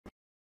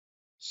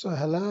So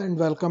hello and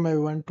welcome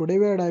everyone. Today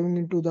we are diving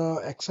into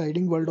the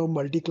exciting world of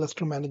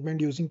multi-cluster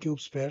management using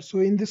KubeSphere. So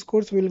in this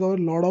course we'll cover a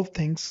lot of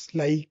things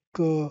like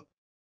course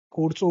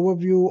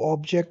overview,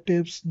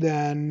 objectives,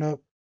 then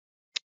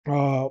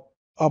uh,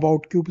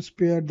 about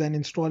KubeSphere, then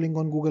installing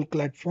on Google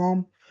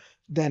platform,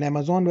 then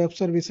Amazon Web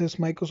Services,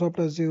 Microsoft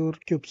Azure,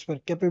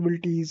 KubeSphere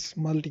capabilities,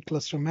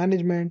 multi-cluster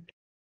management,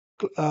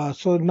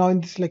 so now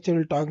in this lecture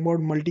we'll talk about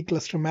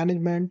multi-cluster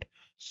management.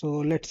 So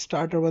let's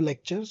start our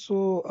lecture.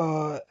 So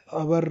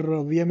our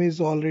VM is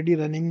already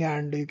running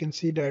and you can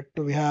see that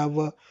we have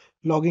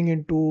logging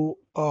into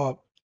our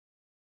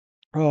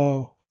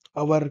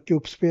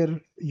KubeSphere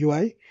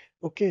UI.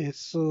 Okay,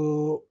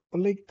 so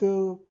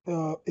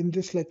in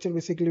this lecture,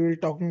 basically we're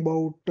talking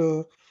about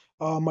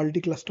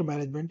multi-cluster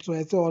management. So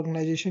as the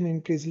organization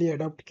increasingly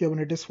adopt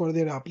Kubernetes for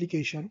their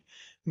application,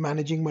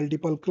 managing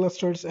multiple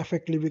clusters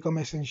effectively become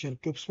essential.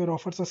 KubeSphere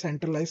offers a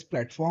centralized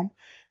platform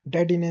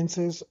that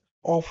enhances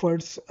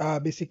offers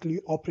basically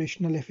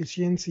operational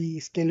efficiency,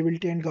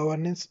 scalability, and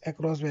governance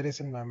across various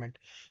environments.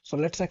 So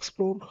let's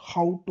explore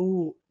how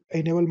to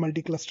enable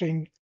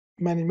multi-clustering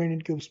management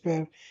in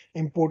KubeSphere,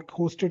 import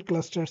hosted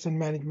clusters and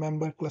manage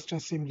member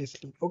clusters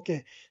seamlessly.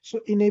 Okay,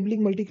 so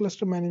enabling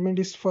multi-cluster management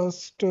is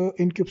first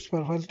in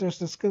KubeSphere. First, let's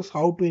discuss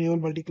how to enable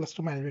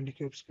multi-cluster management in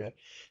KubeSphere.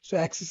 So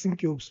accessing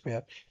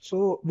KubeSphere.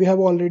 So we have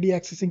already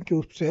accessing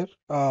KubeSphere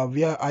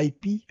via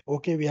IP.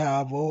 Okay, we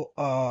have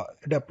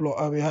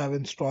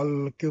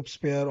installed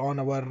KubeSphere on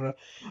our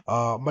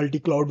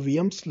multi-cloud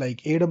VMs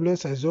like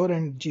AWS, Azure,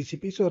 and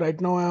GCP. So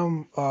right now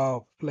I'm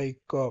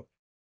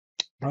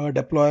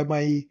deploy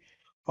my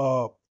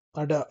uh,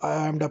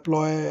 I am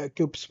deploy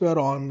KubeSphere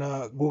on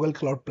Google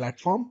Cloud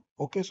Platform.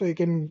 Okay, so you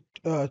can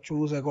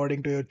choose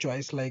according to your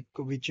choice, like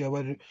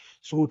whichever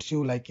suits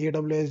you, like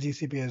AWS,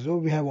 GCP, Azure.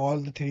 We have all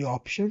the three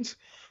options.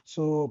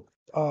 So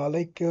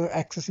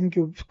accessing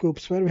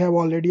KubeSphere, we have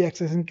already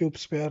accessing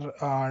KubeSphere,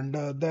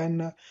 and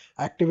then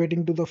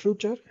activating to the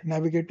future,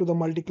 navigate to the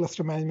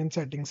multi-cluster management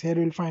settings. Here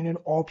you'll find an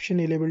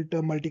option enabled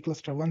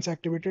multi-cluster. Once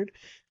activated,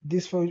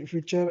 this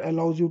feature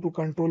allows you to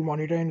control,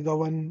 monitor, and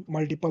govern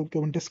multiple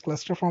Kubernetes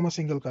cluster from a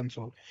single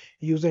console.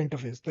 User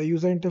interface. The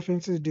user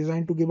interface is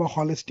designed to give a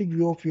holistic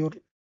view of your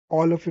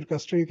all of your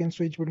cluster. You can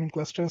switch between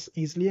clusters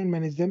easily and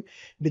manage them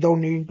without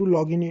needing to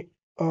log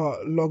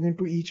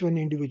into each one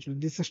individually.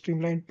 This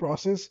streamlined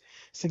process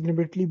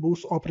significantly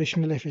boosts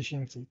operational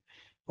efficiency.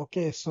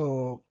 Okay,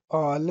 so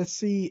let's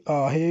see.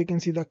 Here you can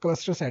see the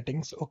cluster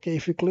settings. Okay,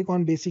 if you click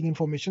on basic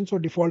information, so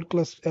default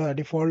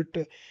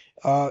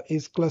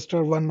is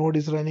cluster one node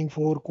is running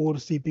 4 core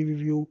CPU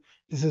view.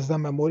 This is the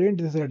memory and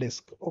this is the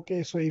disk.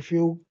 Okay, so if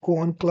you go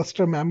on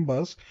cluster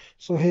members,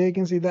 so here you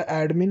can see the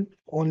admin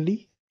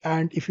only.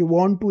 And if you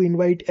want to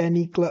invite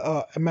any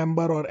a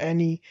member or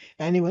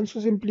anyone, so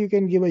simply you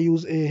can give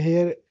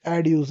here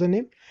add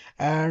username,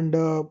 and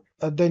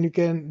then you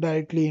can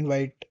directly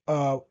invite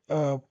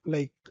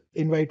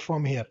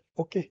from here.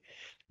 Okay,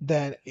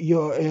 then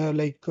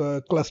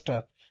your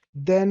cluster.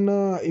 Then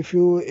if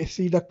you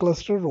see the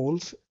cluster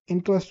roles,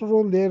 in cluster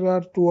role there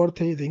are two or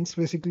three things.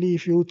 Basically,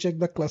 if you check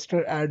the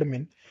cluster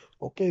admin,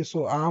 okay,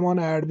 so I'm on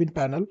admin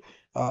panel.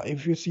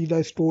 If you see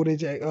the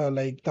storage,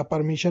 like the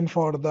permission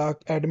for the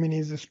admin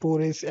is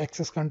storage,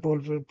 access control,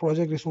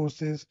 project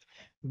resources,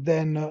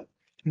 then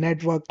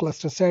network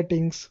cluster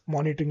settings,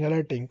 monitoring,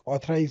 alerting,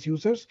 authorized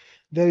users.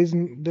 There is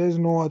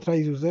no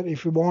authorized user.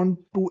 If you want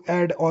to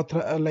add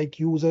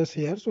users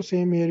here, so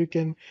same here you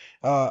can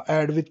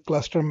add with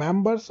cluster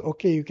members.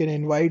 Okay, you can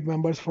invite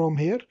members from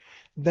here.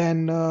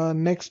 Then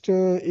next,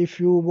 if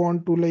you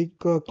want to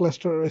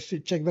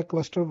check the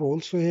cluster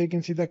roles, so here you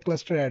can see the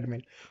cluster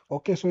admin.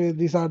 Okay, so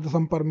these are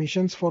some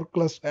permissions for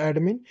cluster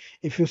admin.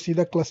 If you see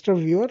the cluster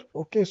viewer,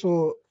 okay,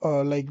 so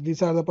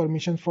these are the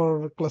permissions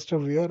for cluster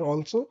viewer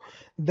also.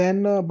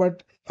 Then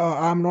but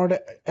I'm not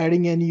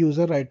adding any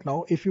user right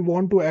now. If you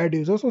want to add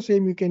users, so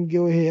same you can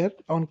go here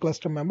on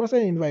cluster members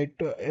and invite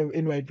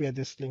via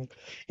this link,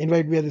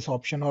 invite via this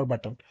option or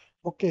button.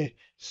 Okay,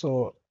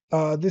 so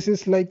this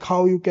is like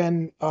how you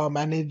can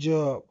manage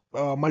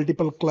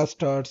multiple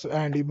clusters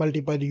and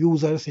multiple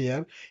users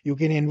here. You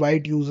can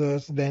invite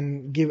users,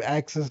 then give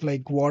access,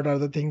 like what are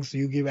the things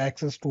you give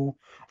access to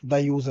the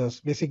users.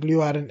 Basically,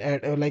 you are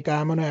like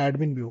I'm on an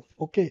admin view.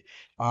 Okay,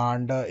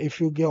 and if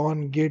you go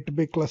on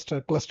gateway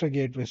cluster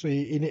gateway, so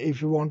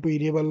if you want to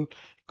enable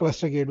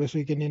cluster gateway, so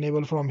you can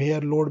enable from here.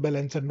 Load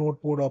balancer,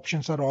 node port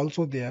options are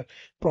also there.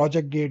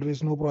 Project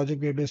gateways, no project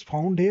gateways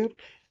found here.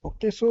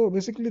 Okay, so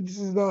basically this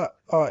is the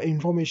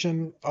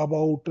information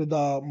about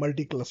the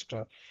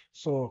multi-cluster.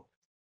 So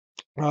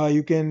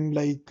you can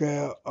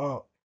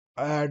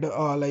add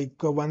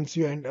once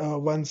you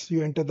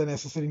enter the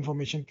necessary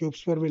information,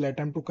 KubeSphere will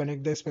attempt to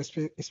connect the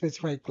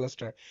specified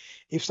cluster.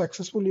 If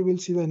successful, you will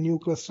see the new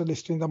cluster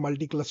listed in the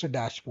multi-cluster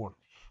dashboard.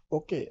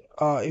 Okay,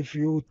 if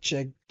you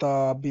check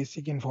the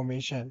basic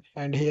information,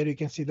 and here you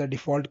can see the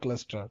default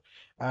cluster,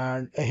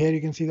 and here you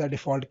can see the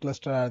default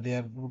cluster are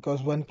there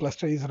because one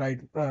cluster is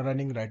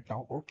running right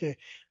now. Okay,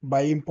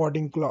 by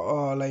importing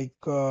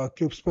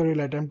KubeSphere will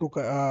attempt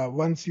to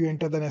once you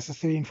enter the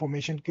necessary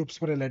information,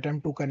 KubeSphere will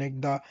attempt to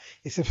connect the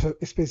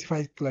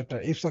specified cluster.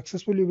 If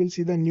successful, you will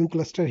see the new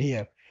cluster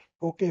here.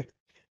 Okay,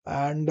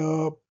 and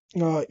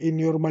in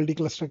your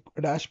multi-cluster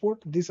dashboard.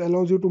 This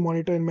allows you to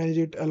monitor and manage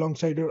it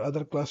alongside your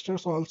other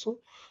clusters also.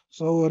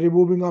 So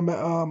removing a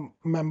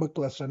member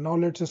cluster. Now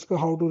let's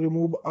discuss how to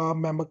remove a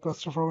member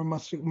cluster from a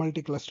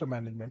multi-cluster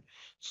management.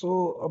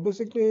 So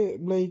basically,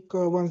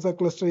 once the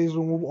cluster is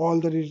removed, all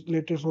the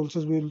related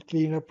resources will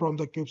clean up from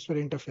the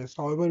KubeSphere interface.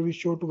 However, we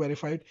show to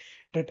verify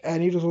that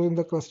any resource in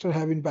the cluster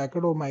have been backed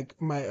or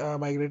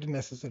migrated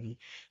necessary.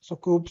 So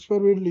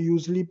KubeSphere will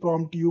usually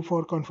prompt you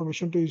for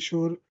confirmation to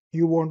ensure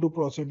you want to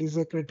proceed. This is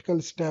a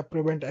critical step,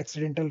 prevent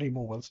accidental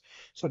removals.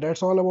 So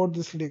that's all about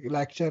this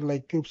lecture.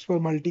 Like KubeSphere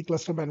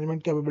multi-cluster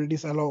management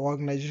capabilities allow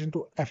organization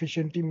to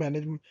efficiently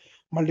manage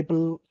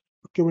multiple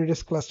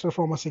Kubernetes cluster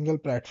from a single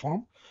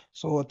platform.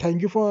 So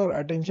thank you for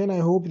attention. I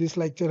hope this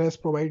lecture has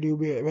provided you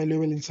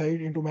valuable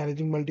insight into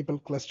managing multiple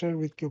cluster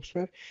with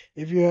KubeSphere.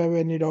 If you have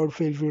any doubt,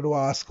 feel free to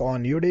ask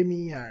on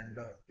Udemy. And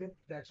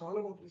that's all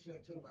about this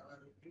lecture.